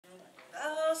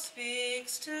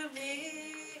speaks to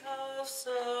me of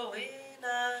sowing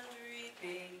and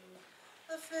reaping,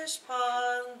 the fish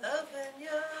pond, the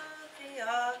vineyard, the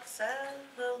ox and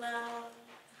the lamb.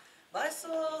 My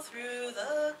soul through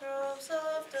the groves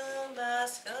of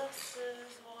Damascus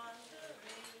is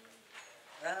wandering.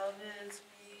 Thou bidst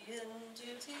me in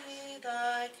duty,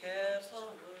 thy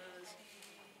careful words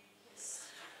heed.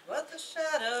 But the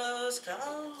shadows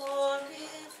come o'er me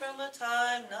from a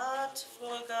time not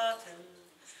forgotten,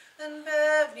 and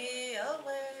bear me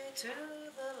away to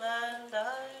the land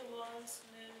I once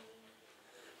knew.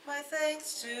 My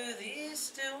thanks to thee,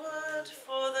 steward,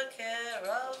 for the care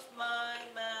of my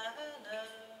manor.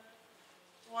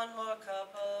 One more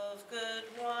cup of good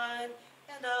wine,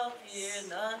 and I'll fear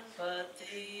none but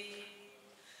thee.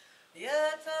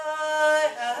 Yet I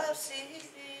have seen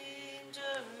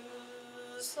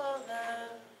Jerusalem,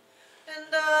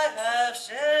 and I have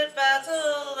shared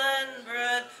battle and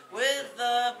bread with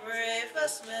the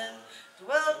bravest men,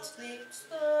 dwelt neath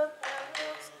the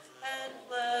perils and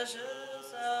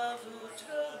pleasures of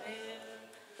Outremer,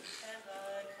 and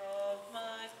I carved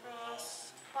my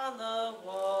cross on the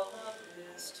wall of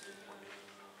his tomb.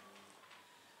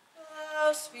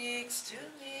 Thou speaks to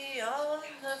me on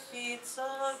the feats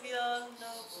of young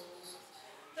nobles,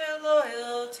 their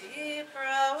loyalty,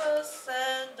 prowess,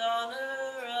 and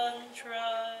honor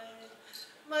untried.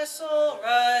 My soul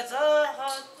rides a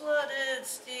hot-blooded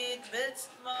steed midst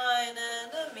mine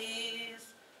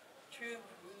enemies. True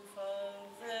proof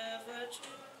of their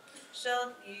virtue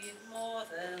shall need more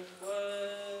than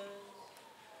words.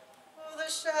 For the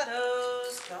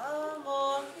shadows come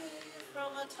on me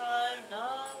from a time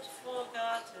not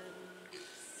forgotten,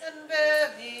 and bear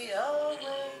me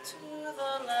away to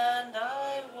the land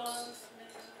I once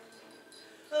knew.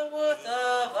 The worth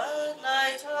of a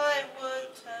night I would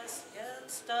test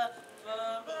against a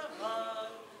firmer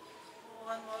mug.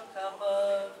 One more cup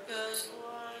of good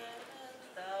wine, and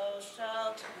thou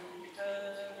shalt be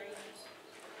hers.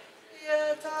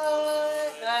 Yet I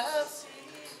have seen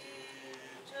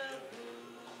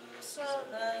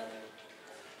Jerusalem,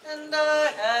 and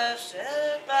I have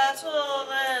shared battle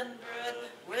and bread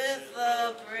with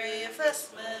the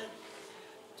bravest men,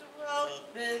 dwelt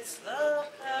midst the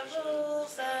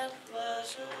perils and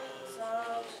pleasures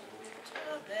of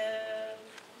Outremer,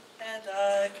 and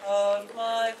I carved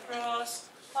my cross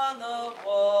on the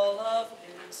wall of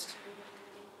his tomb.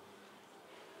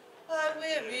 I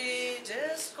weary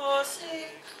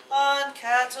discoursing on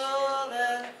cattle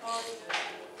and conquer.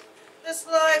 This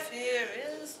life here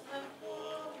is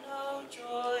no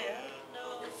joy and no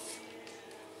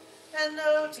fear, and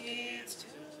no deeds to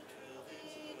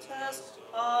truly test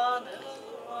honor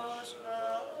or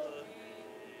shall be,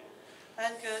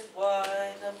 and good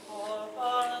wine a poor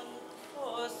one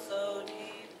for so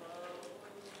deep a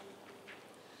wound.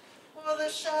 For the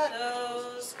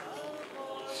shadows come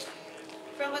o'er me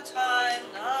from a time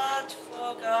not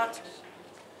forgotten,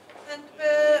 and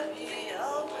bear me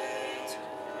away to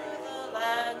the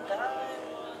land I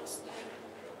once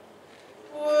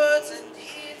knew. Words and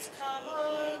deeds come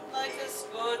on like a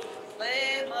scourge,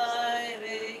 play my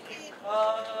aching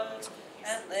heart,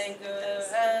 and linger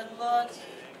and launch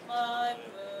my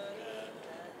burden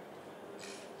and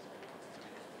doom.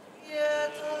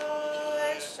 Yet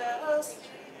I shall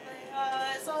sleep my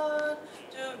eyes on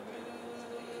Jerusalem,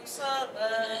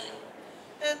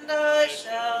 and I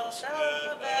shall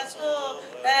share battle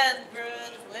and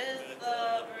bread with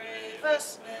the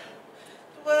bravest men,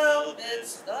 dwell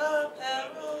midst the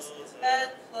perils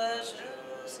and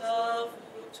pleasures of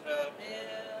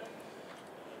Outremer,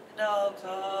 and I'll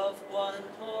carve one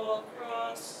more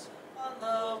cross on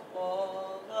the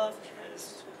wall of his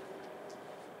tomb,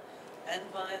 and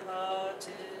my heart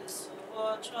is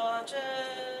sore charged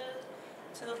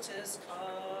till 'tis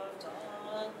carved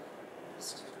on his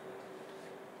tomb.